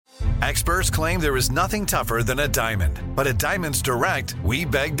Experts claim there is nothing tougher than a diamond. But at Diamonds Direct, we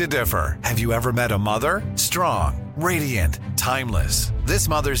beg to differ. Have you ever met a mother? Strong, radiant, timeless. This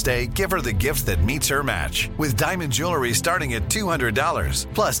Mother's Day, give her the gift that meets her match. With diamond jewelry starting at $200.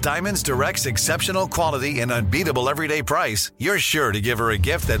 Plus Diamonds Direct's exceptional quality and unbeatable everyday price, you're sure to give her a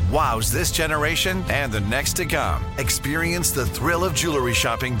gift that wows this generation and the next to come. Experience the thrill of jewelry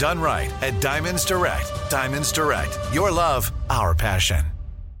shopping done right at Diamonds Direct. Diamonds Direct. Your love, our passion.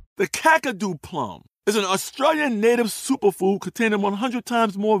 The Kakadu plum is an Australian native superfood containing 100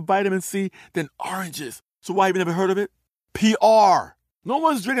 times more vitamin C than oranges. So why have you never heard of it? PR. No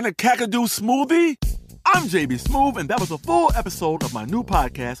one's drinking a Kakadu smoothie? I'm JB Smoove, and that was a full episode of my new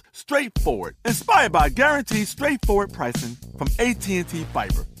podcast, Straightforward, inspired by guaranteed straightforward pricing from AT&T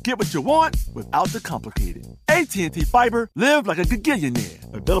Fiber. Get what you want without the complicated. AT&T Fiber, live like a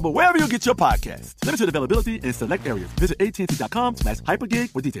gigillionaire. Available wherever you get your podcasts. Limited availability in select areas. Visit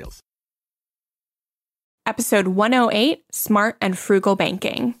AT&T.com/hypergig for details. Episode 108, Smart and Frugal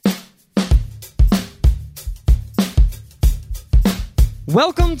Banking.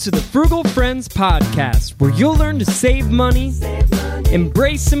 Welcome to the Frugal Friends Podcast, where you'll learn to save money,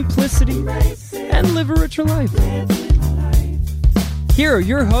 embrace simplicity, and live a richer life. Here are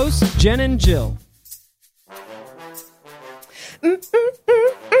your hosts, Jen and Jill.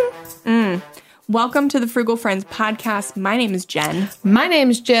 Welcome to the Frugal Friends Podcast. My name is Jen. My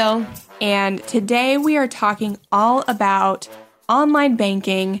name's Jill. And today we are talking all about online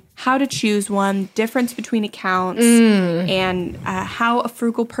banking, how to choose one, difference between accounts, and how a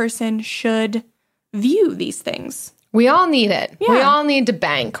frugal person should view these things. We all need it. Yeah. We all need to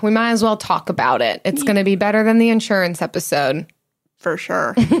bank. We might as well talk about it. It's going to be better than the insurance episode. For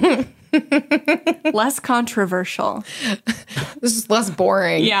sure. Less controversial. This is less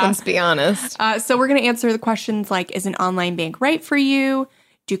boring, let's be honest. So we're going to answer the questions like, is an online bank right for you?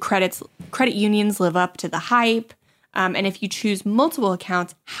 Do credit unions live up to the hype? And if you choose multiple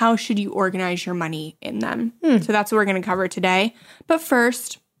accounts, how should you organize your money in them? So that's what we're going to cover today. But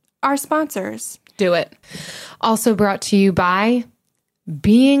first, our sponsors. Do it. Also brought to you by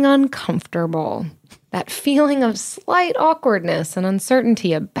being uncomfortable. That feeling of slight awkwardness and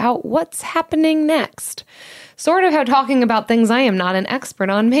uncertainty about what's happening next. Sort of how talking about things I am not an expert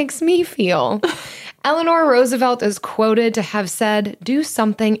on makes me feel. Eleanor Roosevelt is quoted to have said, "Do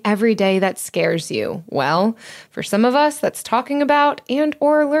something every day that scares you." Well, for some of us, that's talking about and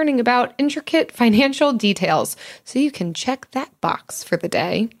or learning about intricate financial details, so you can check that box for the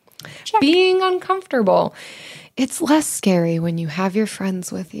day. Check. Being uncomfortable. It's less scary when you have your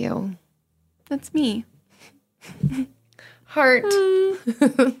friends with you. That's me. Heart.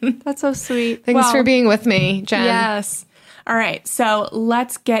 That's so sweet. Thanks for being with me, Jen. Yes. All right. So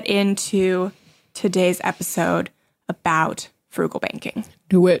let's get into today's episode about frugal banking.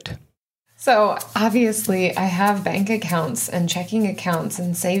 Do it. So obviously I have bank accounts and checking accounts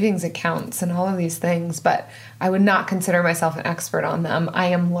and savings accounts and all of these things, but I would not consider myself an expert on them. I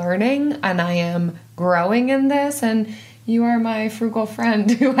am learning and I am growing in this, and you are my frugal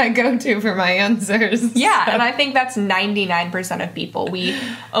friend who I go to for my answers. Yeah, and I think that's 99% of people. We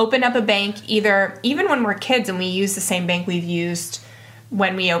open up a bank even when we're kids, and we use the same bank we've used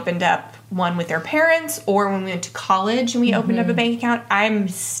when we opened up one with our parents or when we went to college and we opened up a bank account. I'm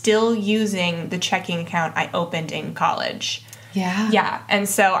still using the checking account I opened in college. Yeah. Yeah, and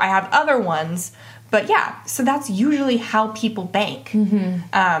so I have other ones. But yeah, so that's usually how people bank.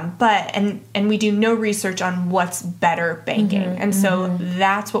 And we do no research on what's better banking. And so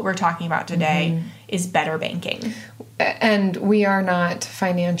that's what we're talking about today is better banking. And we are not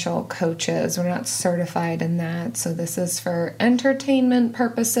financial coaches. We're not certified in that. So this is for entertainment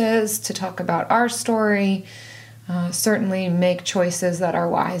purposes, to talk about our story. Certainly make choices that are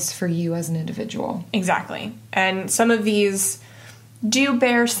wise for you as an individual. Exactly. And some of these do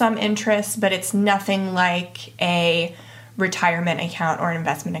bear some interest, but it's nothing like a retirement account or an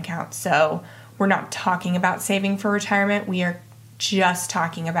investment account. So we're not talking about saving for retirement. We are just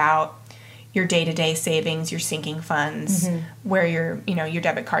talking about your day-to-day savings, your sinking funds, where your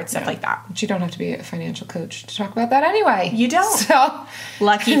debit card, stuff like that. But you don't have to be a financial coach to talk about that anyway. You don't. So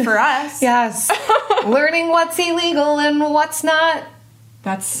lucky for us. Yes. Learning what's illegal and what's not.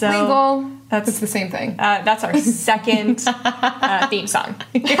 That's so legal. That's the same thing. That's our second theme song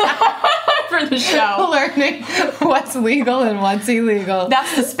for the show. Learning what's legal and what's illegal.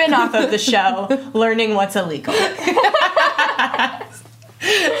 That's the spin-off of the show, Learning What's Illegal.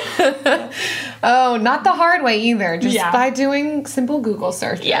 Oh, not the hard way either. Just by doing simple Google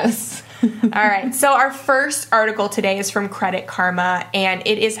searches. Yes. All right. So our first article today is from Credit Karma, and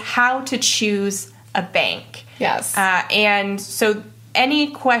it is how to choose a bank. Yes. And so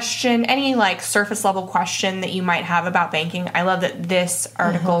any question, any like surface level question that you might have about banking, I love that this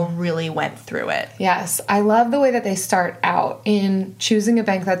article really went through it. Yes, I love the way that they start out. In choosing a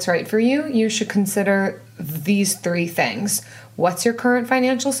bank that's right for you, you should consider these 3 things. What's your current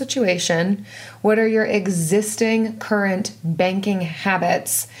financial situation? What are your existing current banking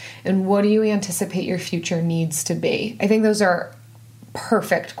habits? And what do you anticipate your future needs to be? I think those are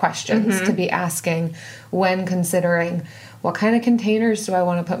perfect questions to be asking when considering what kind of containers do I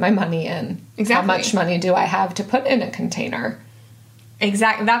want to put my money in? Exactly. How much money do I have to put in a container?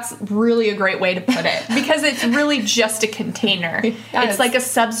 Exactly. That's really a great way to put it, because it's really just a container. Yes. It's like a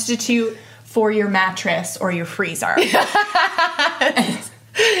substitute for your mattress or your freezer.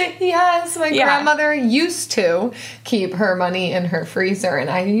 Yes, my grandmother used to keep her money in her freezer, and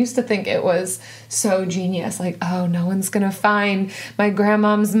I used to think it was so genius. Like, oh, no one's going to find my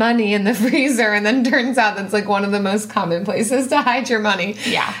grandmom's money in the freezer, and then turns out that's like one of the most common places to hide your money.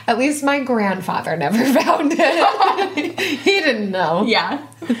 Yeah. At least my grandfather never found it. He didn't know. Yeah.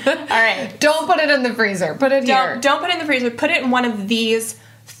 All right. Don't put it in the freezer. Put it here. Don't put it in the freezer. Put it in one of these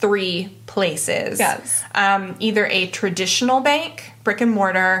 3 places. Yes. Either a traditional bank, brick and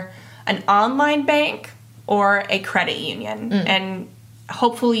mortar, an online bank, or a credit union. And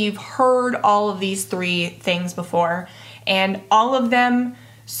hopefully you've heard all of these 3 things before, and all of them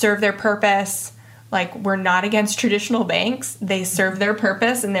serve their purpose. Like, we're not against traditional banks. They serve their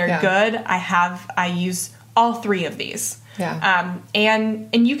purpose and they're good. I use all 3 of these. Yeah.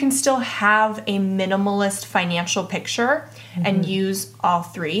 And you can still have a minimalist financial picture and use all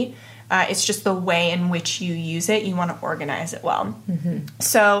 3. It's just the way in which you use it. You want to organize it well.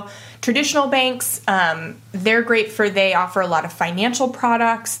 So traditional banks, they're great they offer a lot of financial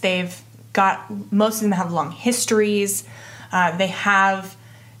products. Most of them have long histories. They have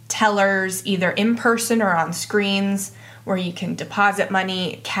tellers either in person or on screens where you can deposit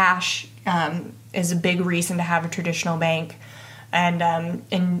money. Cash is a big reason to have a traditional bank, and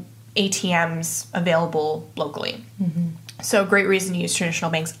ATMs available locally. So great reason to use traditional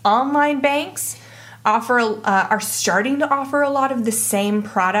banks. Online banks are starting to offer a lot of the same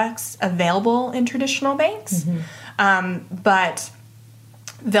products available in traditional banks, but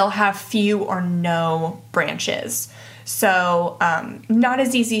they'll have few or no branches. So not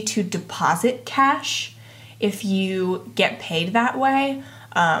as easy to deposit cash if you get paid that way,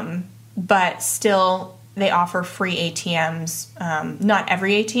 but still they offer free ATMs. Not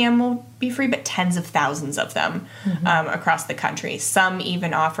every ATM will be free, but tens of thousands of them across the country. Some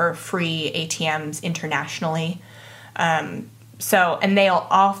even offer free ATMs internationally. And they'll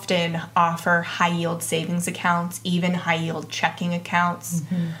often offer high-yield savings accounts, even high-yield checking accounts,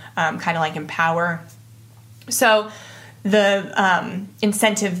 kind of like Empower. So the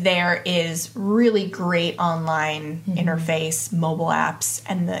incentive there is really great online interface, mobile apps,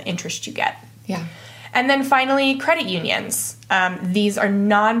 and the interest you get. Yeah. And then finally, credit unions. These are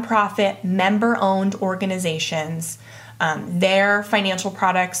nonprofit, member-owned organizations. Their financial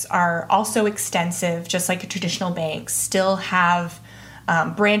products are also extensive, just like a traditional bank, still have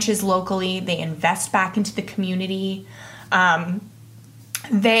branches locally. They invest back into the community.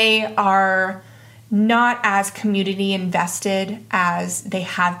 They are not as community invested as they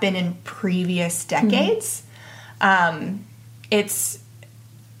have been in previous decades.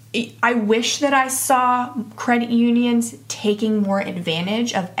 I wish that I saw credit unions taking more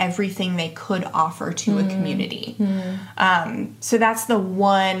advantage of everything they could offer to a community. So that's the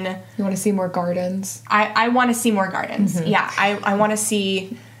one. You want to see more gardens? I want to see more gardens. Yeah, I want to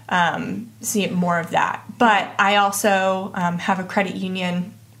see more of that. But I also have a credit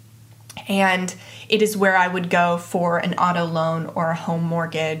union, and it is where I would go for an auto loan or a home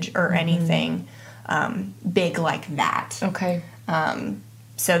mortgage or anything big like that. Okay.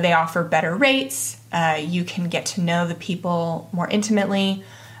 So they offer better rates. You can get to know the people more intimately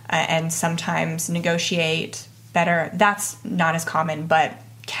and sometimes negotiate better. That's not as common, but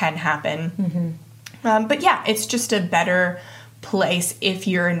can happen. But yeah, it's just a better place if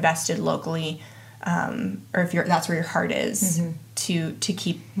you're invested locally, or if that's where your heart is, to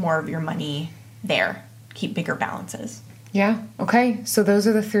keep more of your money there, keep bigger balances. Yeah. Okay. So those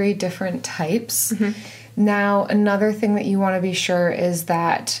are the 3 different types. Now, another thing that you want to be sure is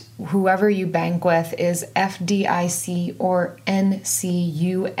that whoever you bank with is FDIC or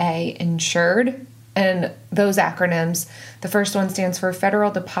NCUA insured. And those acronyms, the first one stands for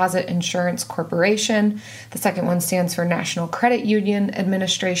Federal Deposit Insurance Corporation. The second one stands for National Credit Union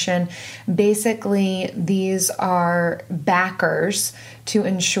Administration. Basically, these are backers to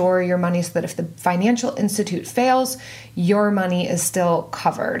insure your money so that if the financial institute fails, your money is still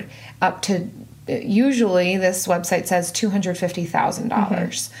covered up to usually this website says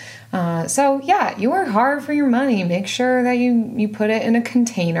 $250,000. So yeah, you work hard for your money. Make sure that you put it in a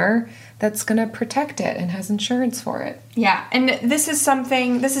container that's going to protect it and has insurance for it. Yeah, and this is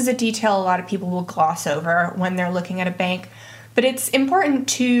a detail a lot of people will gloss over when they're looking at a bank, but it's important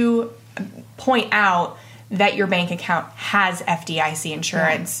to point out that your bank account has FDIC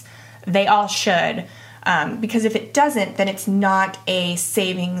insurance. Yeah. They all should, because if it doesn't, then it's not a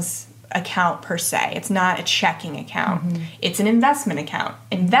savings account per se. It's not a checking account. Mm-hmm. It's an investment account.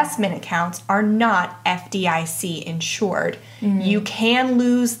 Investment accounts are not FDIC insured. Mm-hmm. You can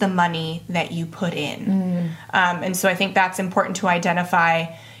lose the money that you put in. Mm-hmm. And so I think that's important to identify.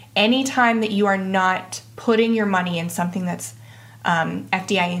 Anytime that you are not putting your money in something that's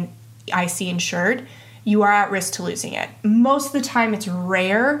FDIC insured, you are at risk to losing it. Most of the time, it's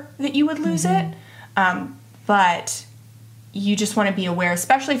rare that you would lose it, but you just want to be aware,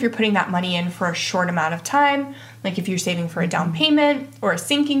 especially if you're putting that money in for a short amount of time, like if you're saving for a down payment or a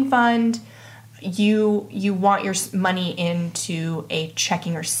sinking fund, you want your money into a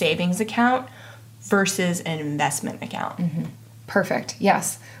checking or savings account versus an investment account. Mm-hmm. Perfect.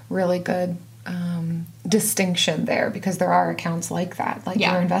 Yes. Really good distinction there, because there are accounts like that. Like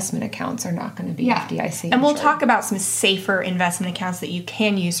your investment accounts are not going to be FDIC. And we'll talk about some safer investment accounts that you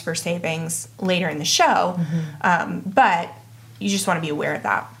can use for savings later in the show. Mm-hmm. But you just want to be aware of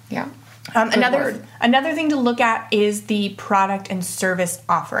that. Yeah. Another thing to look at is the product and service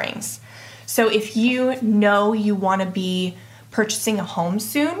offerings. So if you know you want to be purchasing a home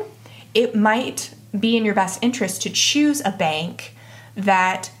soon, it might be in your best interest to choose a bank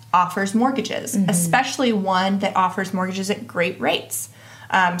that offers mortgages, especially one that offers mortgages at great rates.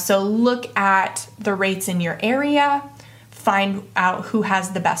 So look at the rates in your area, find out who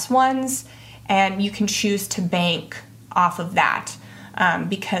has the best ones, and you can choose to bank off of that.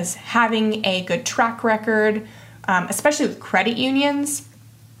 Because having a good track record, especially with credit unions,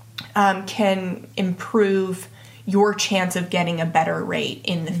 can improve your chance of getting a better rate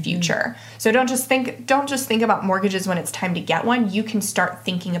in the future. So don't just think about mortgages when it's time to get one. You can start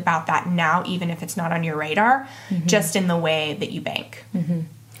thinking about that now, even if it's not on your radar, just in the way that you bank.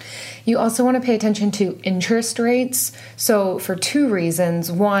 You also want to pay attention to interest rates. So for two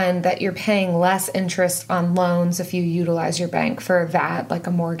reasons. One, that you're paying less interest on loans if you utilize your bank for that, like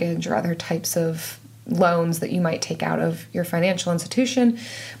a mortgage or other types of loans that you might take out of your financial institution,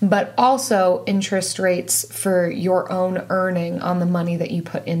 but also interest rates for your own earning on the money that you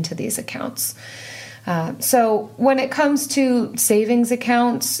put into these accounts. So when it comes to savings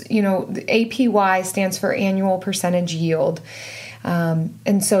accounts, the APY stands for annual percentage yield.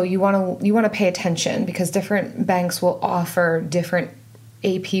 And so you want to pay attention, because different banks will offer different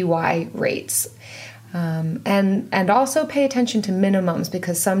APY rates. And also pay attention to minimums,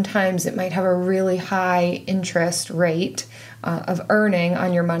 because sometimes it might have a really high interest rate of earning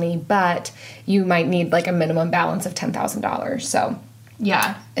on your money, but you might need like a minimum balance of $10,000. So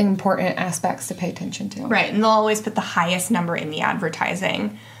important aspects to pay attention to. Right, and they'll always put the highest number in the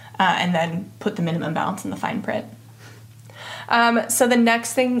advertising and then put the minimum balance in the fine print. So the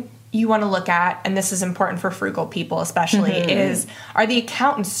next thing you want to look at, and this is important for frugal people especially, are the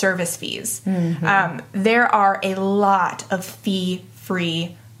accountant service fees. There are a lot of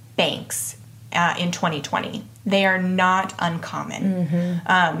fee-free banks in 2020. They are not uncommon.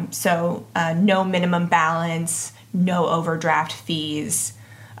 So no minimum balance, no overdraft fees.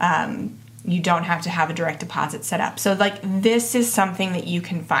 You don't have to have a direct deposit set up. So this is something that you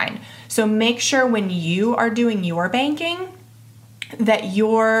can find. So make sure when you are doing your banking that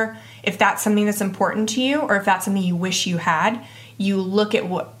if that's something that's important to you, or if that's something you wish you had, you look at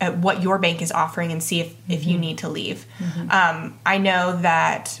what your bank is offering and see if you need to leave. I know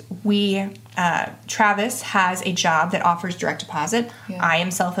that Travis has a job that offers direct deposit. I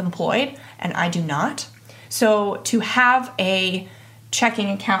am self-employed and I do not. So to have a checking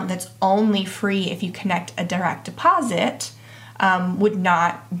account that's only free if you connect a direct deposit would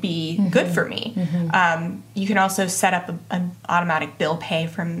not be good for me. You can also set up an automatic bill pay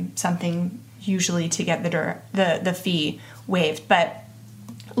from something, usually to get the fee waived. But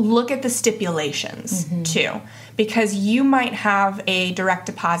look at the stipulations too, because you might have a direct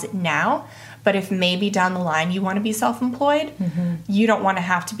deposit now, but if maybe down the line you want to be self-employed, you don't want to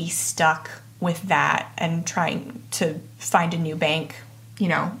have to be stuck with that and trying to find a new bank,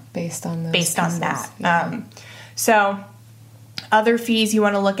 based on that. So other fees you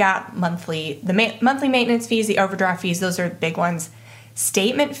want to look at, monthly maintenance fees, the overdraft fees, those are big ones.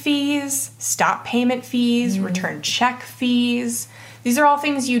 Statement fees, stop payment fees, return check fees. These are all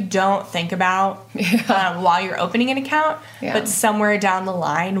things you don't think about while you're opening an account, but somewhere down the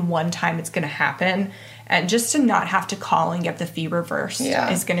line, one time it's going to happen. And just to not have to call and get the fee reversed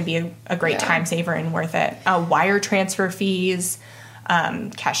is going to be a great time saver and worth it. Wire transfer fees,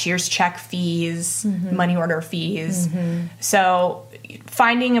 cashier's check fees, money order fees. So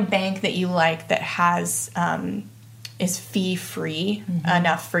finding a bank that you like that has is fee-free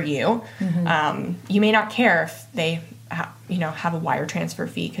enough for you. You may not care if they have a wire transfer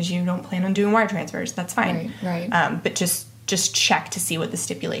fee because you don't plan on doing wire transfers. That's fine. Right. But just check to see what the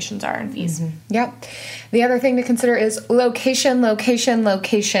stipulations are and fees. Yep. The other thing to consider is location.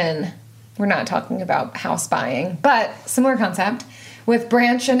 We're not talking about house buying, but similar concept with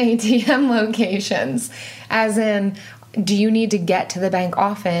branch and ATM locations. As in, do you need to get to the bank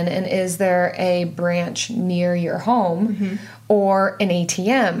often, and is there a branch near your home or an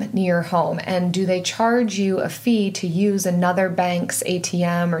ATM near your home? And do they charge you a fee to use another bank's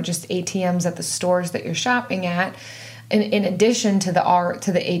ATM or just ATMs at the stores that you're shopping at? In addition to the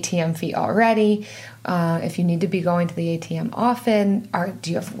ATM fee already, if you need to be going to the ATM often,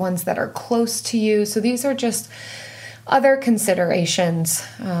 do you have ones that are close to you? So these are just other considerations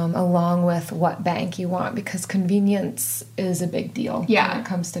along with what bank you want, because convenience is a big deal when it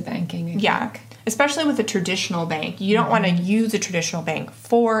comes to banking. Especially with a traditional bank. You don't want to use a traditional bank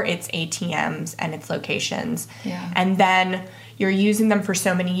for its ATMs and its locations. And then you're using them for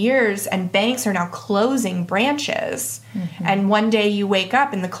so many years, and banks are now closing branches. And one day you wake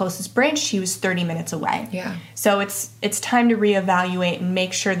up and the closest branch to you is 30 minutes away. So it's time to reevaluate and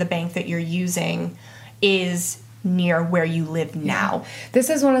make sure the bank that you're using is near where you live now. This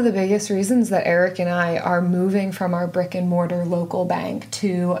is one of the biggest reasons that Eric and I are moving from our brick and mortar local bank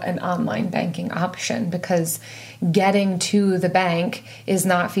to an online banking option, because getting to the bank is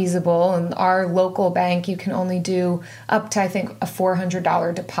not feasible. And our local bank, you can only do up to, I think, a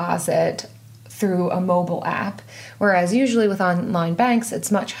 $400 deposit through a mobile app, whereas usually with online banks,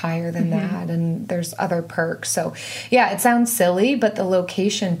 it's much higher than that, and there's other perks. So it sounds silly, but the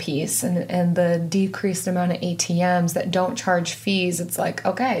location piece and the decreased amount of ATMs that don't charge fees, it's like,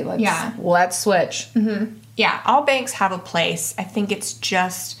 okay, let's switch. All banks have a place. I think it's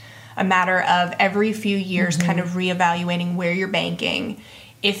just a matter of every few years kind of reevaluating where you're banking,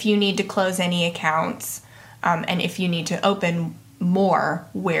 if you need to close any accounts, and if you need to open more,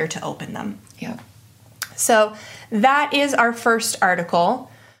 where to open them. So that is our first article.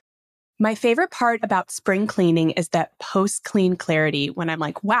 My favorite part about spring cleaning is that post-clean clarity, when I'm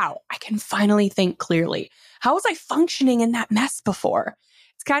like, wow, I can finally think clearly. How was I functioning in that mess before?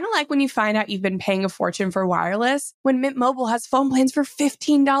 It's kind of like when you find out you've been paying a fortune for wireless when Mint Mobile has phone plans for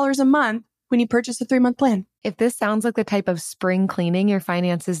 $15 a month when you purchase a 3-month plan. If this sounds like the type of spring cleaning your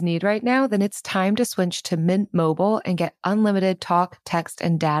finances need right now, then it's time to switch to Mint Mobile and get unlimited talk, text,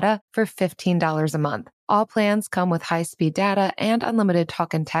 and data for $15 a month. All plans come with high-speed data and unlimited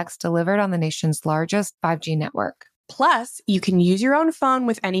talk and text delivered on the nation's largest 5G network. Plus, you can use your own phone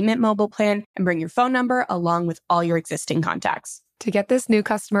with any Mint Mobile plan and bring your phone number along with all your existing contacts. To get this new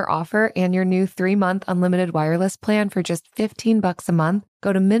customer offer and your new 3-month unlimited wireless plan for just $15 a month,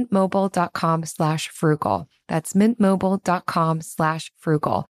 go to mintmobile.com/frugal. That's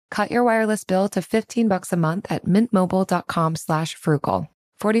mintmobile.com/frugal. Cut your wireless bill to $15 a month at mintmobile.com/frugal.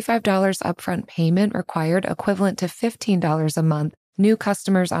 $45 upfront payment required, equivalent to $15 a month. New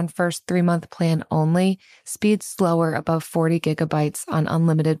customers on first 3-month plan only. Speed slower above 40 gigabytes on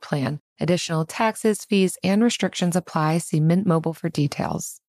unlimited plan. Additional taxes, fees, and restrictions apply. See Mint Mobile for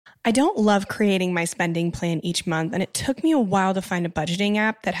details. I don't love creating my spending plan each month, and it took me a while to find a budgeting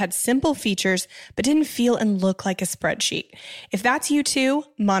app that had simple features but didn't feel and look like a spreadsheet. If that's you too,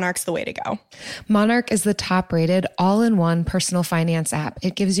 Monarch's the way to go. Monarch is the top-rated, all-in-one personal finance app.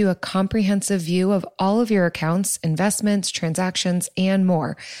 It gives you a comprehensive view of all of your accounts, investments, transactions, and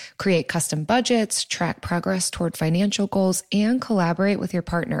more. Create custom budgets, track progress toward financial goals, and collaborate with your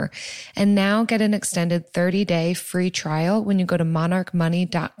partner. And now get an extended 30-day free trial when you go to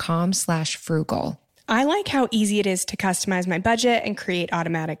monarchmoney.com/frugal. I like how easy it is to customize my budget and create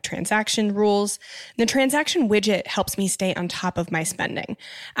automatic transaction rules. The transaction widget helps me stay on top of my spending.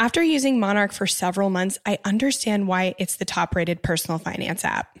 After using Monarch for several months, I understand why it's the top-rated personal finance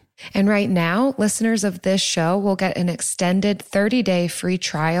app. And right now, listeners of this show will get an extended 30-day free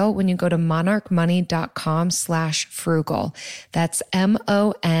trial when you go to monarchmoney.com/frugal. That's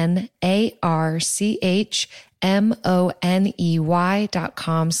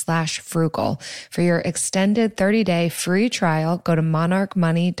monarchmoney.com/frugal. For your extended 30-day free trial, go to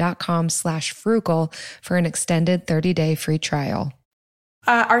monarchmoney.com/frugal for an extended 30-day free trial.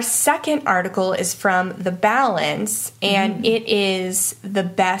 Our second article is from The Balance, and it is the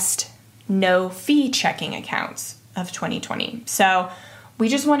best no-fee checking accounts of 2020. So we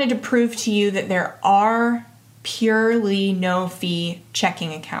just wanted to prove to you that there are purely no-fee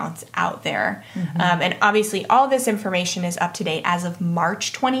checking accounts out there. And obviously all this information is up to date as of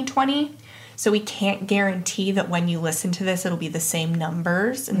March 2020. So we can't guarantee that when you listen to this, it'll be the same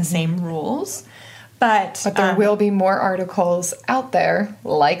numbers and the same rules. But there will be more articles out there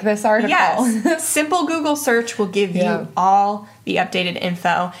like this article. Yes. Simple Google search will give you all the updated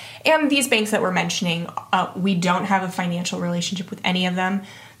info. And these banks that we're mentioning, we don't have a financial relationship with any of them.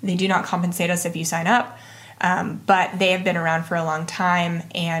 They do not compensate us if you sign up. But they have been around for a long time,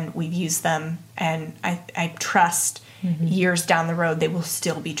 and we've used them. And I trust years down the road, they will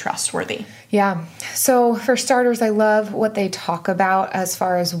still be trustworthy. Yeah. So for starters, I love what they talk about as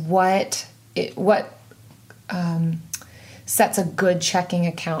far as what sets a good checking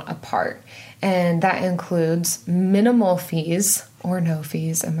account apart. And that includes minimal fees or no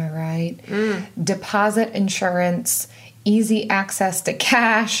fees, am I right? Deposit insurance, easy access to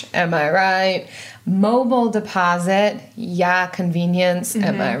cash, am I right? Mobile deposit, convenience,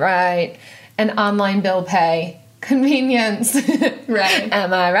 am I right? And online bill pay, convenience, Right.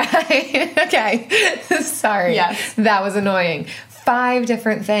 Am I right? Okay. Sorry. Yes. That was annoying. 5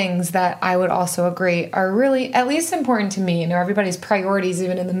 different things that I would also agree are really at least important to me. And everybody's priorities,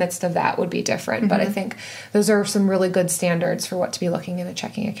 even in the midst of that, would be different. But I think those are some really good standards for what to be looking in a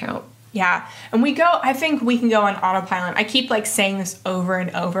checking account. Yeah. And I think we can go on autopilot. I keep saying this over and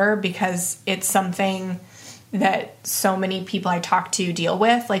over because it's something that so many people I talk to deal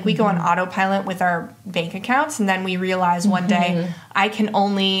with. We go on autopilot with our bank accounts, and then we realize one day I can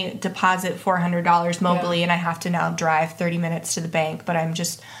only deposit $400 mobily, and I have to now drive 30 minutes to the bank, but I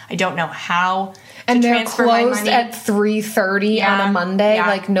don't know how and to they're transfer my closed money. at 3:30 on a Monday.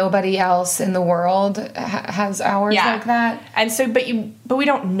 Yeah. Nobody else in the world has hours like that. And so, but we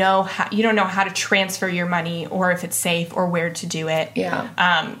don't know how. You don't know how to transfer your money, or if it's safe, or where to do it.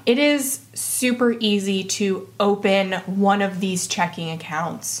 Yeah. It is super easy to open one of these checking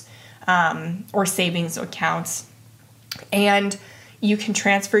accounts or savings accounts, and you can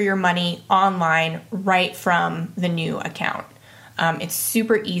transfer your money online right from the new account. It's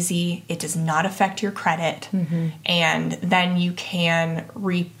super easy. It does not affect your credit. And then you can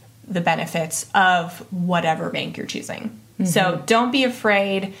reap the benefits of whatever bank you're choosing. So don't be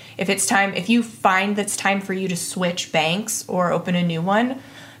afraid if you find that it's time for you to switch banks or open a new one,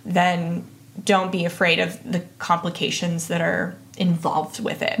 then don't be afraid of the complications that are involved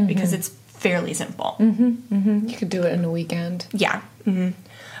with it because it's fairly simple. You could do it in a weekend. Yeah.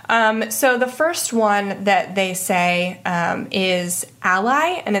 So the first one that they say is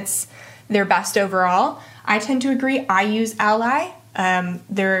Ally, and it's their best overall. I tend to agree. I use Ally.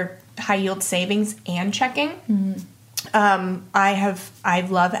 They're high yield savings and checking. I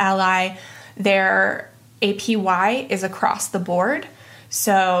love Ally. Their APY is across the board.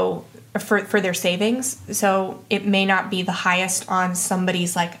 So for their savings. So it may not be the highest on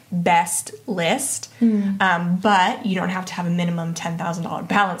somebody's best list, but you don't have to have a minimum $10,000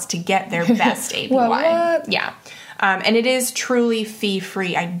 balance to get their best APY. What? Yeah. And it is truly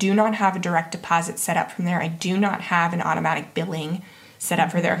fee-free. I do not have a direct deposit set up from there. I do not have an automatic billing set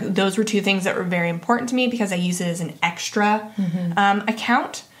up for there. Those were 2 things that were very important to me because I use it as an extra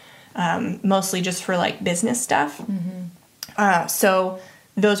account, mostly just for business stuff. So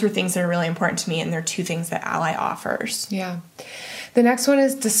those were things that are really important to me, and they're 2 things that Ally offers. Yeah. The next one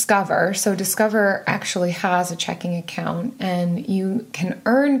is Discover. So Discover actually has a checking account, and you can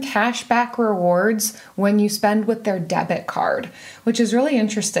earn cashback rewards when you spend with their debit card, which is really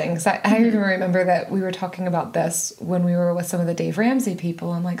interesting. Because I even remember that we were talking about this when we were with some of the Dave Ramsey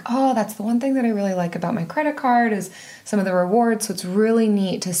people. I'm like, oh, that's the one thing that I really like about my credit card is some of the rewards. So it's really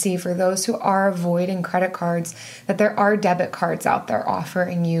neat to see for those who are avoiding credit cards that there are debit cards out there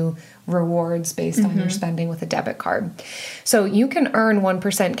offering you rewards based on your spending with a debit card. So you can earn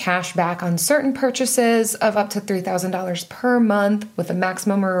 1% cash back on certain purchases of up to $3,000 per month with a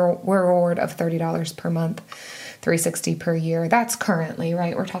maximum reward of $30 per month, $360 per year. That's currently,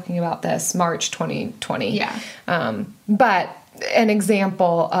 right? We're talking about this March 2020. Yeah. But an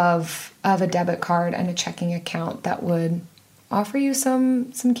example of a debit card and a checking account that would offer you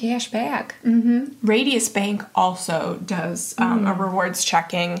some cash back. Radius Bank also does a rewards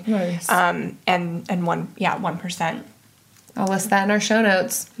checking. Nice. And 1%. I'll list that in our show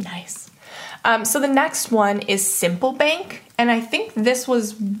notes. Nice. So the next one is Simple Bank, and I think this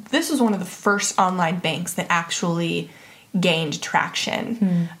was one of the first online banks that actually gained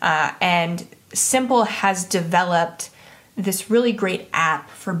traction. And Simple has developed this really great app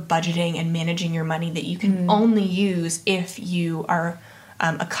for budgeting and managing your money that you can only use if you are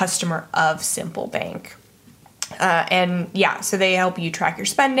a customer of Simple Bank. So they help you track your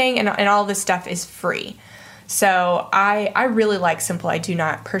spending, and all this stuff is free. So I really like Simple. I do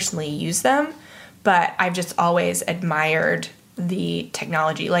not personally use them, but I've just always admired the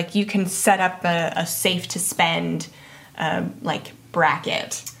technology. Like, you can set up a safe to spend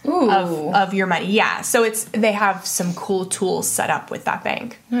bracket of your money. Yeah, so they have some cool tools set up with that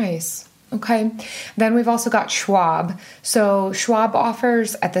bank. Nice. Okay. Then we've also got Schwab. So Schwab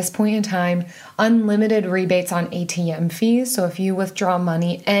offers, at this point in time, unlimited rebates on ATM fees. So if you withdraw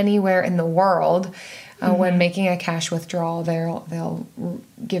money anywhere in the world, when making a cash withdrawal, they'll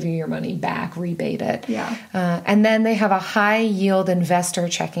give you your money back, rebate it. Yeah. And then they have a high yield investor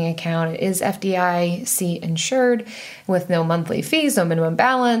checking account. It is FDIC insured with no monthly fees, no minimum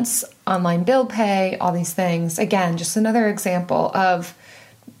balance, online bill pay, all these things. Again, just another example of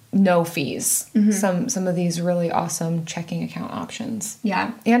no fees. Some of these really awesome checking account options.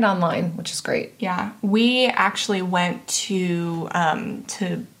 Yeah. And online, which is great. Yeah. We actually went to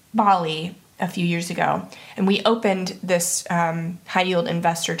Bali a few years ago, and we opened this high yield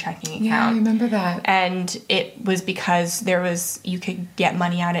investor checking account. Yeah, I remember that. And it was because you could get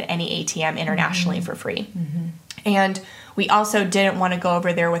money out at any ATM internationally for free. And we also didn't want to go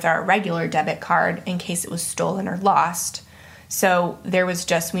over there with our regular debit card in case it was stolen or lost. So there was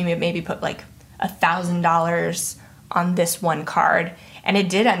we maybe put like $1,000 on this one card, and it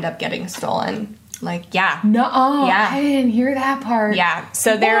did end up getting stolen. Yeah. I didn't hear that part. Yeah.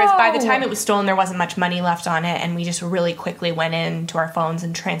 So by the time it was stolen, there wasn't much money left on it, and we just really quickly went into our phones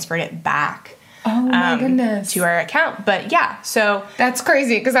and transferred it back. Oh my goodness. To our account. But yeah, so that's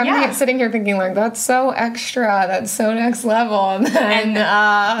crazy, because I'm sitting here thinking that's so extra, that's so next level, and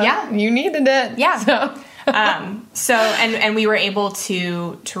then you needed it. Yeah. So and we were able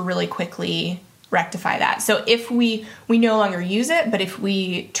to really quickly rectify that. So if we no longer use it, but if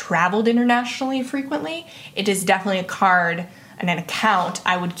we traveled internationally frequently, it is definitely a card and an account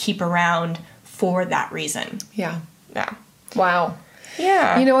I would keep around for that reason. Yeah. Yeah. Wow.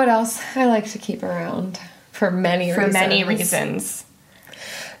 Yeah. You know what else I like to keep around for many reasons? For many reasons.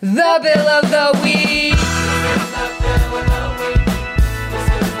 The Bill of the Week.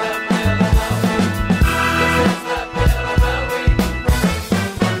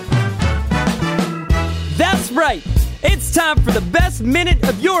 That's right. It's time for the best minute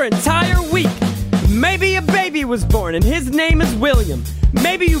of your entire week. Maybe a baby was born and his name is William.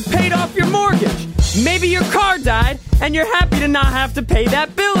 Maybe you paid off your mortgage. Maybe your car died and you're happy to not have to pay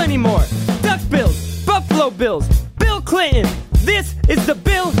that bill anymore. Duck Bills, Buffalo Bills, Bill Clinton. This is the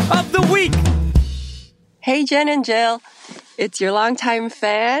Bill of the Week. Hey, Jen and Jill. It's your longtime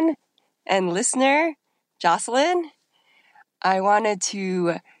fan and listener, Jocelyn. I wanted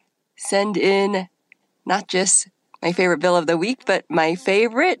to send in not just my favorite Bill of the week, but my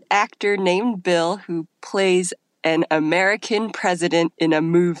favorite actor named Bill who plays an American president in a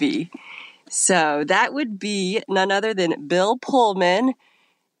movie. So that would be none other than Bill Pullman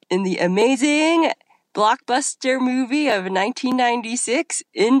in the amazing blockbuster movie of 1996,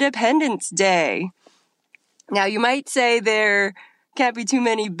 Independence Day. Now, you might say there can't be too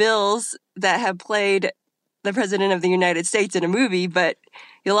many Bills that have played the President of the United States in a movie, but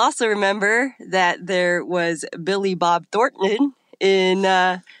you'll also remember that there was Billy Bob Thornton in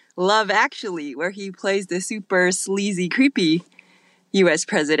Love Actually, where he plays the super sleazy, creepy U.S.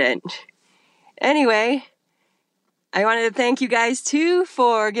 president. Anyway, I wanted to thank you guys, too,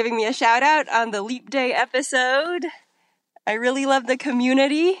 for giving me a shout-out on the Leap Day episode. I really love the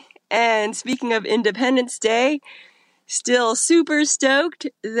community. And speaking of Independence Day, still super stoked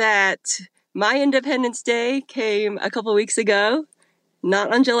that my Independence Day came a couple weeks ago.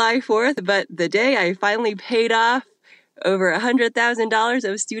 Not on July 4th, but the day I finally paid off over $100,000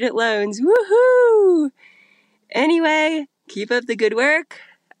 of student loans. Woohoo! Anyway, keep up the good work.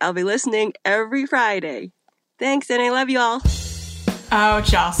 I'll be listening every Friday. Thanks, and I love you all. Oh,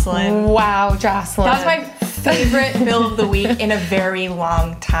 Jocelyn. Wow, Jocelyn. That was my favorite Bill of the Week in a very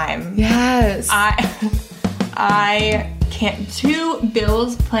long time. Yes. I can't. 2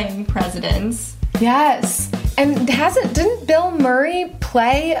 Bills playing presidents. Yes. And didn't Bill Murray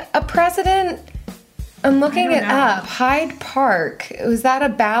play a president? I'm looking it up. Hyde Park. Was that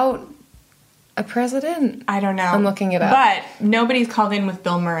about a president? I don't know. I'm looking it up. But nobody's called in with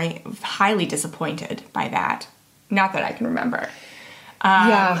Bill Murray. Highly disappointed by that. Not that I can remember.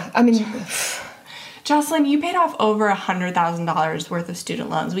 Yeah. I mean, Jocelyn, you paid off over $100,000 worth of student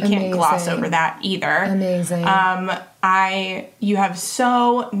loans. We can't gloss over that either. Amazing. You have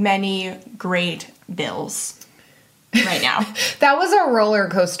so many great bills. right now. That was a roller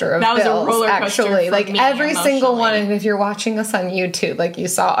coaster of That was a bills, roller coaster actually. for Like me every single one. emotionally. And if you're watching us on YouTube, like you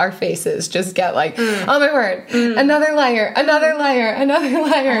saw our faces just get like, oh my word, another layer, another layer, another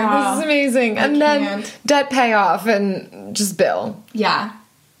layer. This is amazing. And then can't. debt payoff and just bill. Yeah.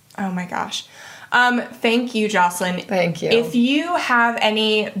 Oh my gosh. Thank you, Jocelyn. Thank you. If you have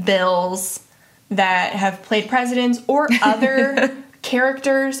any bills that have played presidents or other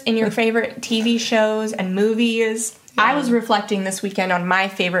characters in your favorite TV shows and movies, I was reflecting this weekend on my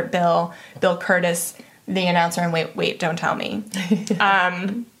favorite Bill Curtis, the announcer, and wait, don't tell me.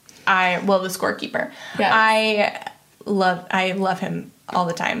 The scorekeeper. Yes. I love him all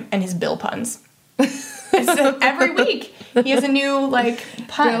the time, and his Bill puns. Every week he has a new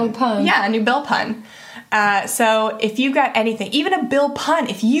pun. Bill pun. Yeah, a new Bill pun. So if you've got anything, even a Bill pun,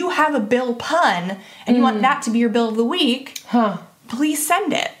 if you have a Bill pun and you want that to be your Bill of the week, please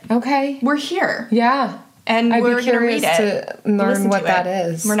send it. Okay. We're here. Yeah. And I'd we're be going to read curious it. to learn Listen what to that it.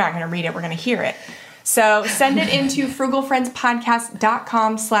 is. We're not going to read it. We're going to hear it. So send it into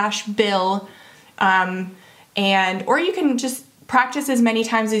frugalfriendspodcast.com/Bill. Or you can just practice as many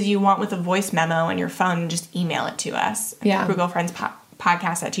times as you want with a voice memo on your phone and just email it to us. Yeah.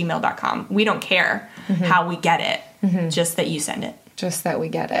 frugalfriendspodcast@gmail.com. We don't care how we get it, just that you send it. Just that we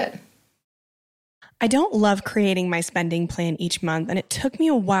get it. I don't love creating my spending plan each month, and it took me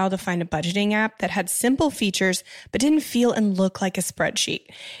a while to find a budgeting app that had simple features but didn't feel and look like a spreadsheet.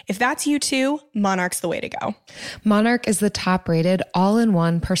 If that's you too, Monarch's the way to go. Monarch is the top-rated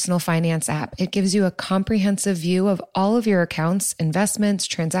all-in-one personal finance app. It gives you a comprehensive view of all of your accounts, investments,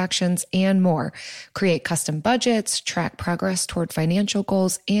 transactions, and more. Create custom budgets, track progress toward financial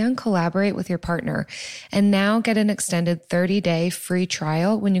goals, and collaborate with your partner. And now get an extended 30-day free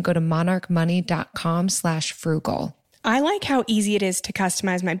trial when you go to monarchmoney.com/frugal. I like how easy it is to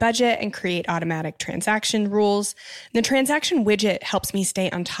customize my budget and create automatic transaction rules. The transaction widget helps me stay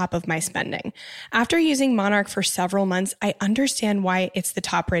on top of my spending. After using Monarch for several months, I understand why it's the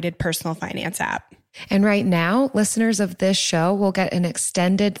top-rated personal finance app. And right now, listeners of this show will get an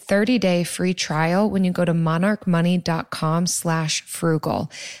extended 30-day free trial when you go to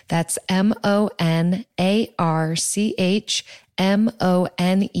monarchmoney.com/frugal. That's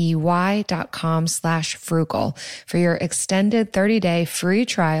monarchmoney.com/frugal. For your extended 30-day free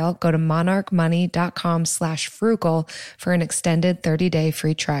trial, go to monarchmoney.com/frugal for an extended 30-day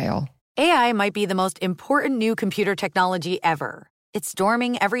free trial. AI might be the most important new computer technology ever. It's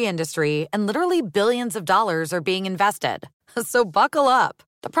storming every industry, and literally billions of dollars are being invested. So buckle up.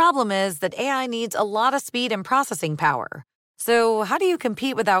 The problem is that AI needs a lot of speed and processing power. So how do you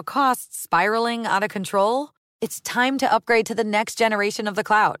compete without costs spiraling out of control? It's time to upgrade to the next generation of the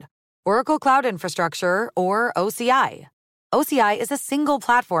cloud, Oracle Cloud Infrastructure, or OCI. OCI is a single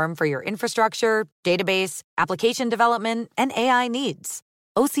platform for your infrastructure, database, application development, and AI needs.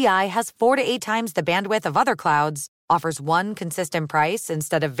 OCI has 4 to 8 times the bandwidth of other clouds, offers one consistent price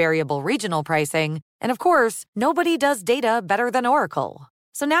instead of variable regional pricing, and of course, nobody does data better than Oracle.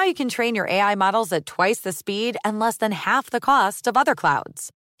 So now you can train your AI models at twice the speed and less than half the cost of other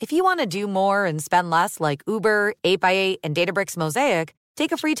clouds. If you want to do more and spend less like Uber, 8x8, and Databricks Mosaic,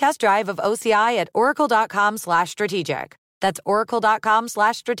 take a free test drive of OCI at oracle.com/strategic. That's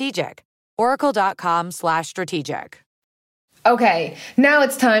oracle.com/strategic. Oracle.com/strategic. Okay, now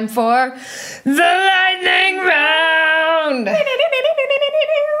it's time for the lightning round.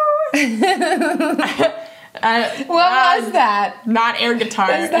 What was that? Not air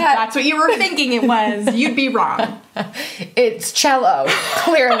guitar. Is If that- that's what you were thinking it was, you'd be wrong. It's cello,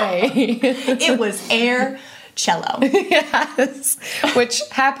 clearly. It was air cello. Yes, which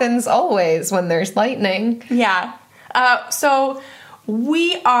happens always when there's lightning. Yeah. So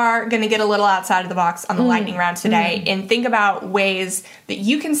we are going to get a little outside of the box on the lightning round today and think about ways that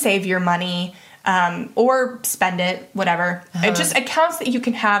you can save your money or spend it, whatever. Just accounts that you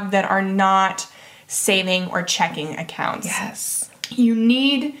can have that are not saving or checking accounts. Yes. You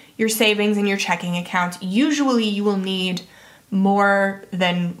need your savings and your checking accounts. Usually you will need more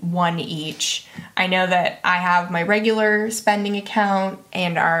than one each. I know that I have my regular spending account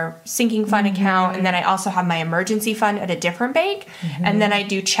and our sinking fund account, and then I also have my emergency fund at a different bank, and then I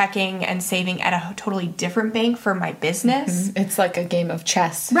do checking and saving at a totally different bank for my business. It's like a game of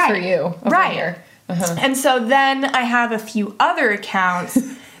chess for Right. you over Right. here. And so then I have a few other accounts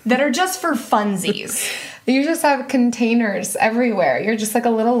that are just for funsies. You just have containers everywhere. You're just like a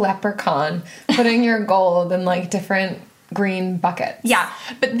little leprechaun putting your gold in like different green buckets. Yeah,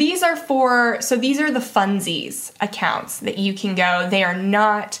 but these are these are the funsies accounts that you can go. They are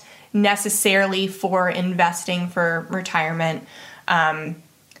not necessarily for investing for retirement.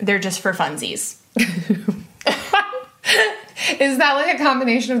 They're just for funsies. Is that like a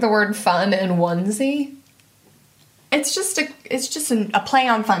combination of the word fun and onesie? It's just a play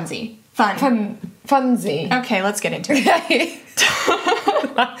on funsy. Funsy. Okay, let's get into it.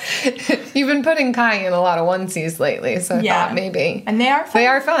 You've been putting Kai in a lot of onesies lately, so I thought maybe. And they are fun. They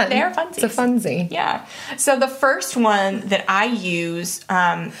are fun. They are funsies. It's a funsy. Yeah. So the first one that I use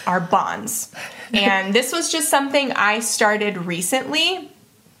are bonds. And this was just something I started recently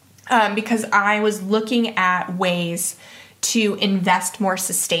because I was looking at ways to invest more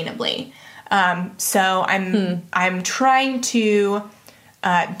sustainably. So I'm trying to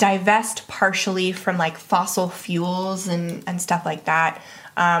divest partially from like fossil fuels and stuff like that.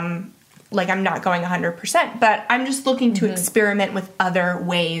 Like I'm not going 100%, but I'm just looking to experiment with other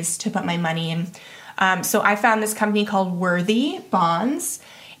ways to put my money in. So I found this company called Worthy Bonds,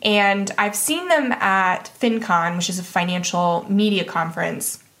 and I've seen them at FinCon, which is a financial media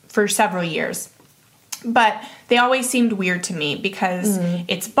conference, for several years. But they always seemed weird to me because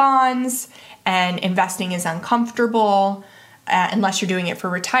it's bonds and investing is uncomfortable unless you're doing it for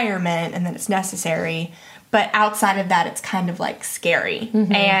retirement and then it's necessary. But outside of that, it's kind of like scary.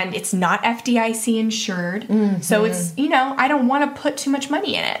 And it's not FDIC insured. So it's, I don't want to put too much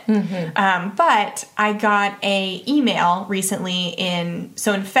money in it. But I got a email recently in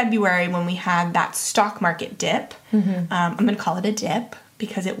February when we had that stock market dip. I'm going to call it a dip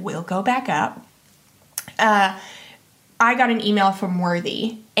because it will go back up. I got an email from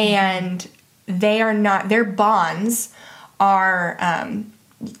Worthy, and their bonds are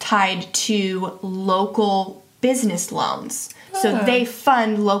tied to local business loans. So they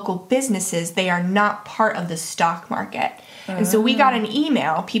fund local businesses. They are not part of the stock market. And so we got an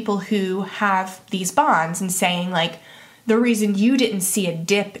email, people who have these bonds, and saying like, the reason you didn't see a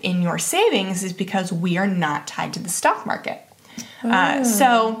dip in your savings is because we are not tied to the stock market.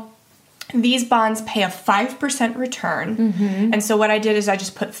 So these bonds pay a 5% return. And so what I did is I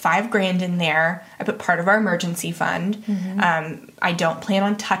just put $5,000 in there. I put part of our emergency fund. I don't plan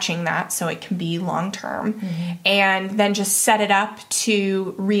on touching that, so it can be long term. And then just set it up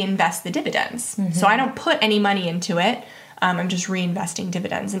to reinvest the dividends. So I don't put any money into it. I'm just reinvesting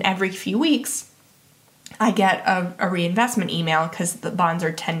dividends. And every few weeks, I get a reinvestment email because the bonds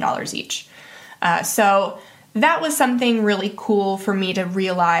are $10 each. So that was something really cool for me to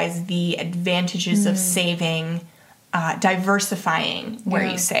realize the advantages of saving, diversifying where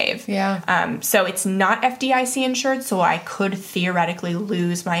you save. So it's not FDIC insured, so I could theoretically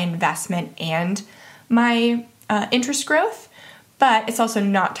lose my investment and my interest growth, but it's also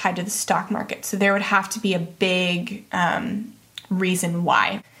not tied to the stock market. So there would have to be a big reason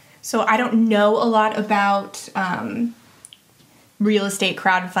why. So I don't know a lot about real estate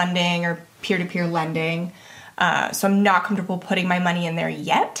crowdfunding or peer-to-peer lending. So I'm not comfortable putting my money in there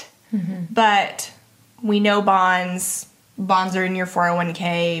yet, but we know bonds are in your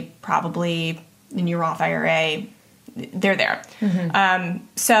 401k, probably in your Roth IRA, they're there.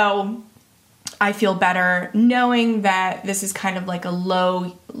 So I feel better knowing that this is kind of like a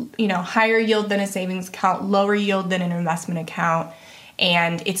low, higher yield than a savings account, lower yield than an investment account,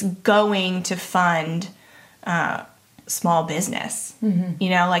 and it's going to fund, small business,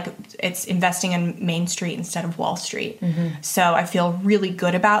 like it's investing in Main Street instead of Wall Street. So I feel really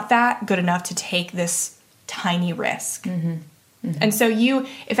good about that, good enough to take this tiny risk. And so if you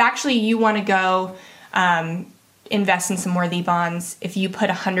want to go invest in some Worthy bonds, if you put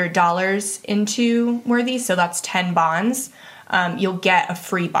 $100 into Worthy, so that's 10 bonds, you'll get a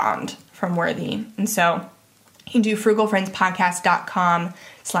free bond from Worthy. And so you can do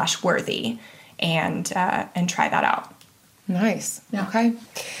frugalfriendspodcast.com/Worthy and try that out. Nice. Yeah. Okay.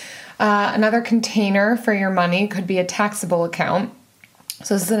 Another container for your money could be a taxable account.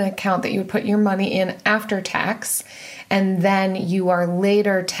 So this is an account that you would put your money in after tax, and then you are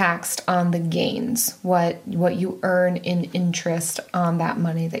later taxed on the gains, what you earn in interest on that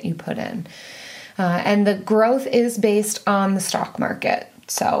money that you put in. And the growth is based on the stock market.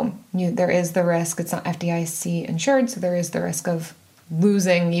 So there is the risk. It's not FDIC insured, so there is the risk of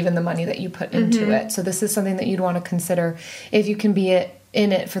losing even the money that you put into it. So this is something that you'd want to consider if you can be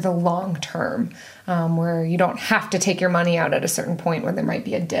in it for the long term, where you don't have to take your money out at a certain point where there might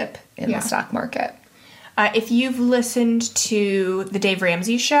be a dip in the stock market. If you've listened to the Dave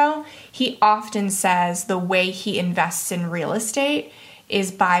Ramsey show, he often says the way he invests in real estate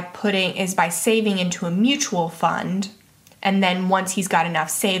is by saving into a mutual fund, and then once he's got enough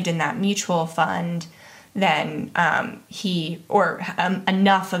saved in that mutual fund, then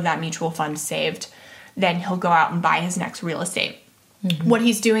enough of that mutual fund saved, then he'll go out and buy his next real estate. What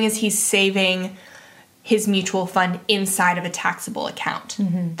he's doing is he's saving his mutual fund inside of a taxable account.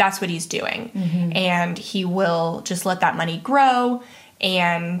 That's what he's doing. And he will just let that money grow.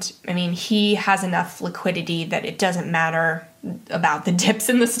 And I mean, he has enough liquidity that it doesn't matter about the dips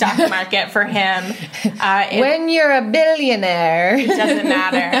in the stock market for him. When you're a billionaire, it doesn't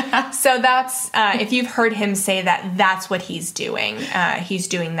matter. So that's, if you've heard him say that, that's what he's doing. He's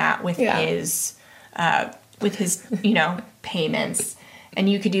doing that with his, payments. And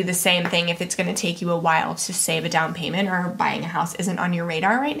you could do the same thing if it's going to take you a while to save a down payment or buying a house isn't on your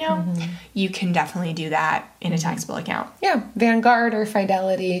radar right now. You can definitely do that in a taxable account. Yeah. Vanguard or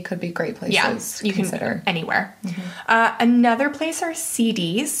Fidelity could be great places to you consider. Can anywhere. Another place are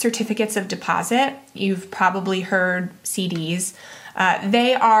CDs, certificates of deposit. You've probably heard CDs.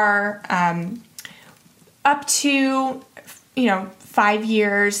 They are up to, 5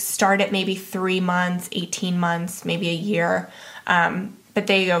 years, start at maybe 3 months, 18 months, maybe a year. But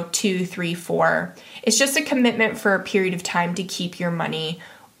they go 2, 3, 4. It's just a commitment for a period of time to keep your money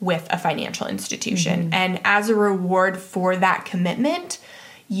with a financial institution. And as a reward for that commitment,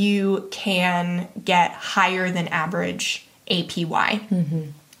 you can get higher than average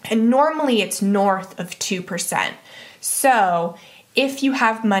APY. And normally it's north of 2%. So if you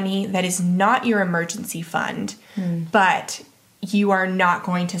have money that is not your emergency fund, but you are not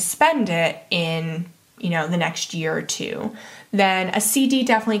going to spend it in the next year or two, then a CD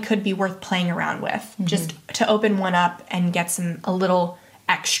definitely could be worth playing around with. Just to open one up and get a little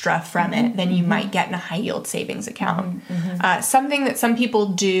extra from it than you might get in a high yield savings account. Something that some people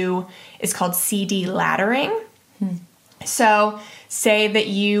do is called CD laddering. So say that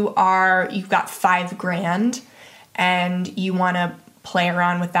you've got $5,000 and you want to play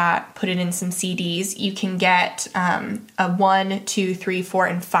around with that, put it in some CDs. You can get a 1, 2, 3, 4,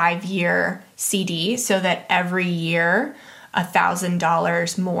 and 5 year CD so that every year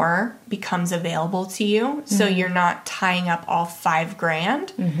 $1,000 more becomes available to you. So you're not tying up all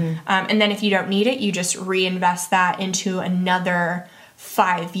 $5,000. And then if you don't need it, you just reinvest that into another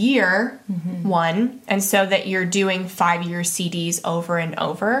 5 year one. And so that you're doing 5 year CDs over and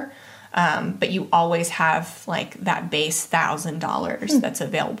over. But you always have like that base $1,000 that's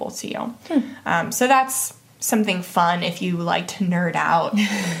available to you. So that's something fun if you like to nerd out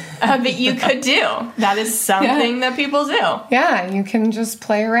that you could do. That is something that people do. Yeah, you can just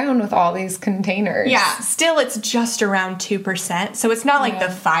play around with all these containers. Yeah, still it's just around 2%. So it's not like the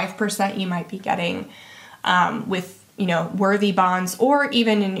 5% you might be getting with worthy bonds, or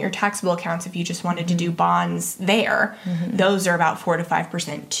even in your taxable accounts if you just wanted to do bonds there. Those are about 4 to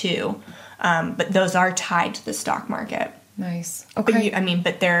 5% too. But those are tied to the stock market. Nice. Okay.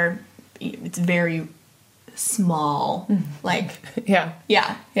 But it's very small. Yeah,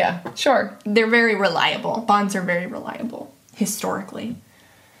 sure. They're very reliable. Bonds are very reliable historically.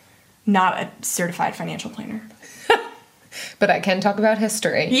 Not a certified financial planner. But I can talk about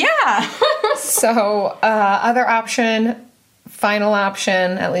history. Yeah. So, final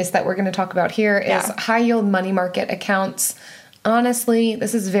option, at least that we're going to talk about here, is high yield money market accounts. Honestly,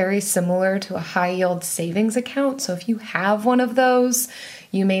 this is very similar to a high yield savings account. So if you have one of those,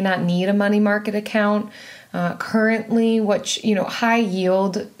 you may not need a money market account. Currently, high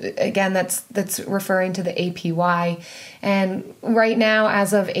yield, again, that's referring to the APY. And right now,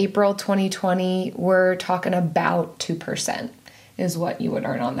 as of April 2020, we're talking about 2% is what you would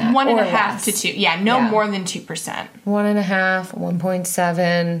earn on that. 1.5 to 2. Yeah, more than 2%. 1.5,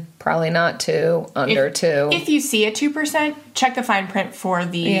 1.7, probably not 2, under 2. If you see a 2%, check the fine print for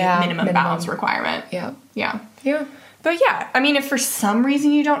the minimum balance requirement. Yeah. But if for some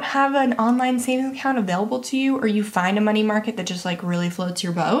reason you don't have an online savings account available to you, or you find a money market that just like really floats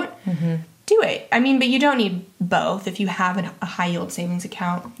your boat, do it. But you don't need both. If you have a high yield savings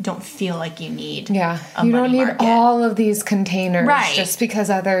account, don't feel like you need you don't need all of these containers just because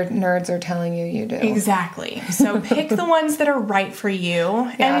other nerds are telling you do. Exactly. So pick the ones that are right for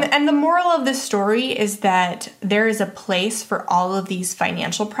you. And the moral of the story is that there is a place for all of these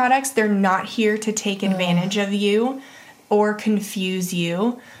financial products. They're not here to take advantage of you or confuse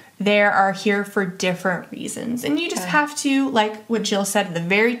you. They are here for different reasons. And you just have to, like what Jill said at the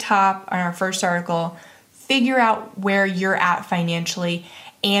very top on our first article, figure out where you're at financially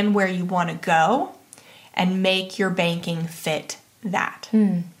and where you want to go and make your banking fit that.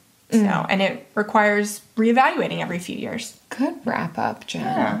 And it requires reevaluating every few years. Good wrap up,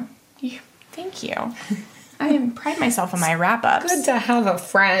 Jen. Yeah. Thank you. I pride myself on my wrap-ups. Good to have a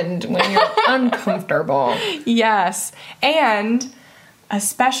friend when you're uncomfortable. Yes. And a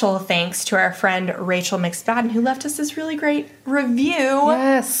special thanks to our friend Rachel McSpadden, who left us this really great review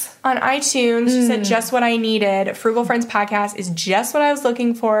Yes. on iTunes. She said, just what I needed. Frugal Friends podcast is just what I was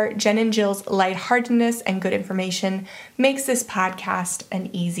looking for. Jen and Jill's lightheartedness and good information makes this podcast an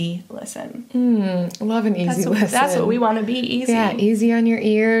easy listen. Love an easy listen. That's what we want to be, easy. Yeah, easy on your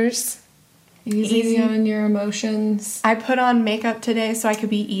ears. Easy on your emotions. I put on makeup today so I could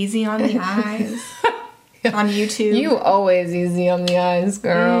be easy on the eyes. On YouTube. You always easy on the eyes,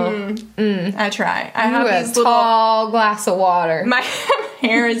 girl. I try. I You have a these tall glass of water. My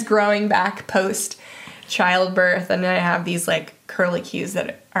hair is growing back post childbirth, and I have these like curlicues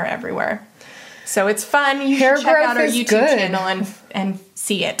that are everywhere. So it's fun. You Hair should check out growth our is YouTube good. channel and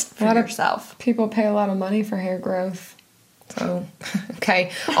see it for lot of yourself. People pay a lot of money for hair growth. So,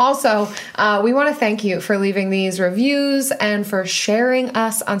 okay. Also, we want to thank you for leaving these reviews and for sharing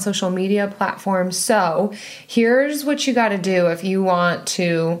us on social media platforms. So, here's what you got to do if you want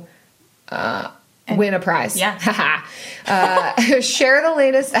to win a prize. Yeah. Share the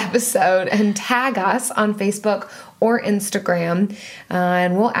latest episode and tag us on Facebook or Instagram,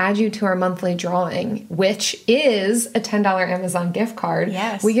 and we'll add you to our monthly drawing, which is a $10 Amazon gift card.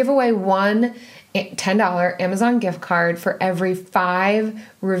 Yes. We give away one $10 Amazon gift card for every 5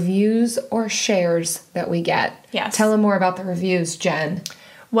 reviews or shares that we get. Yes. Tell them more about the reviews, Jen.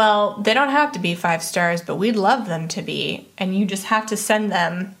 Well, they don't have to be 5 stars, but we'd love them to be. And you just have to send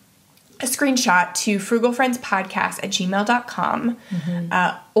them a screenshot to frugalfriendspodcast@gmail.com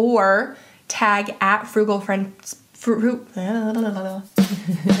or tag at frugalfriends.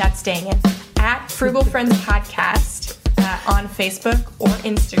 That's staying in. At Frugal Friends Podcast on Facebook or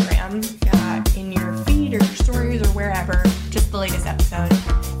Instagram in your feed or your stories or wherever. Just the latest episode.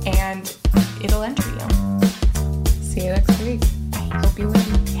 And it'll enter you. See you next week. I hope you win.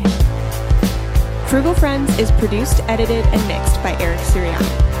 Frugal Friends is produced, edited, and mixed by Eric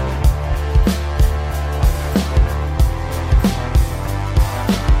Sirianni.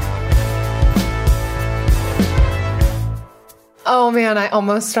 Oh man, I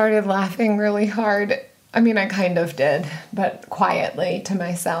almost started laughing really hard. I mean, I kind of did, but quietly to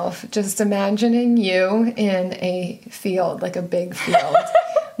myself. Just imagining you in a field, like a big field,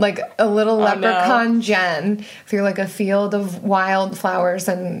 like a little leprechaun Jen, through like a field of wildflowers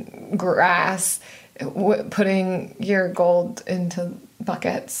and grass, putting your gold into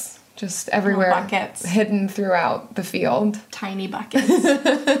buckets, just everywhere, buckets. hidden throughout the field. Tiny buckets.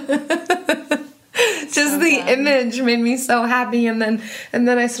 Just the image made me so happy, and then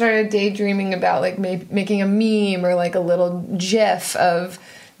I started daydreaming about like making a meme or like a little GIF of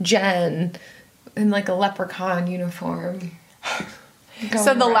Jen in like a leprechaun uniform.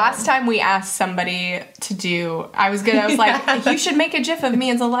 So the last time we asked somebody to do, I was like, you should make a GIF of me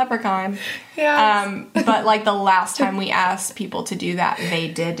as a leprechaun. Yeah. But like the last time we asked people to do that, they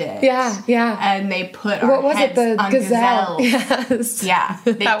did it. Yeah. And they put What our was heads it? The on gazelle. gazelles. Yes. Yeah.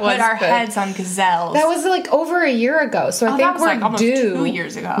 They That put was our good. heads on gazelles. That was like over a year ago, so I think that was we're like almost due. 2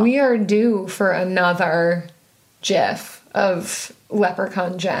 years ago. We are due for another GIF of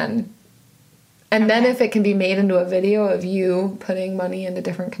Leprechaun Jen. And then if it can be made into a video of you putting money into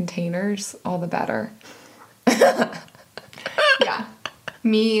different containers, all the better. Yeah.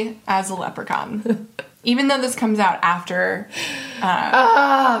 Me as a leprechaun. Even though this comes out after.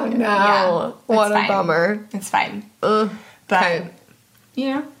 Oh, no. Yeah, what it's a fine. bummer. It's fine. Okay. But, you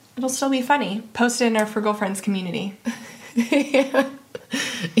know, it'll still be funny. Post it in our Frugal Friends community.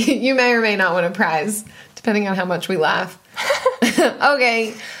 You may or may not win a prize, depending on how much we laugh.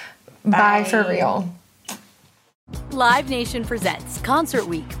 Okay. Bye for real. Live Nation presents Concert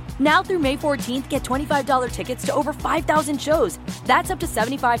Week. Now through May 14th, get $25 tickets to over 5,000 shows. That's up to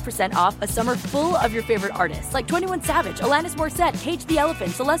 75% off a summer full of your favorite artists like 21 Savage, Alanis Morissette, Cage the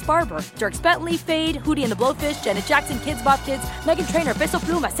Elephant, Celeste Barber, Dierks Bentley, Fade, Hootie and the Blowfish, Janet Jackson, Kids Bop Kids, Meghan Trainor, Peso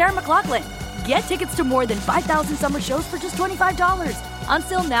Pluma, Sarah McLachlan. Get tickets to more than 5,000 summer shows for just $25. On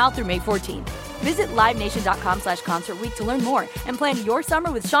sale now through May 14th. Visit LiveNation.com/Concert Week to learn more and plan your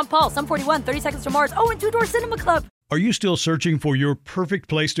summer with Sean Paul, Sum 41, 30 Seconds to Mars, and Two Door Cinema Club. Are you still searching for your perfect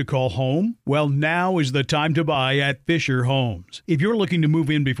place to call home? Well, now is the time to buy at Fisher Homes. If you're looking to move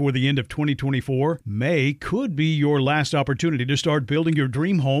in before the end of 2024, May could be your last opportunity to start building your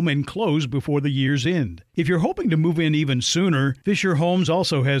dream home and close before the year's end. If you're hoping to move in even sooner, Fisher Homes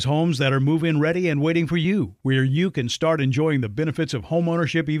also has homes that are move-in ready and waiting for you, where you can start enjoying the benefits of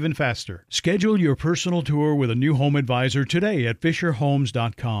homeownership even faster. Schedule your personal tour with a new home advisor today at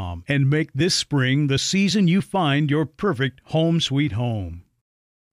FisherHomes.com and make this spring the season you find your perfect home sweet home.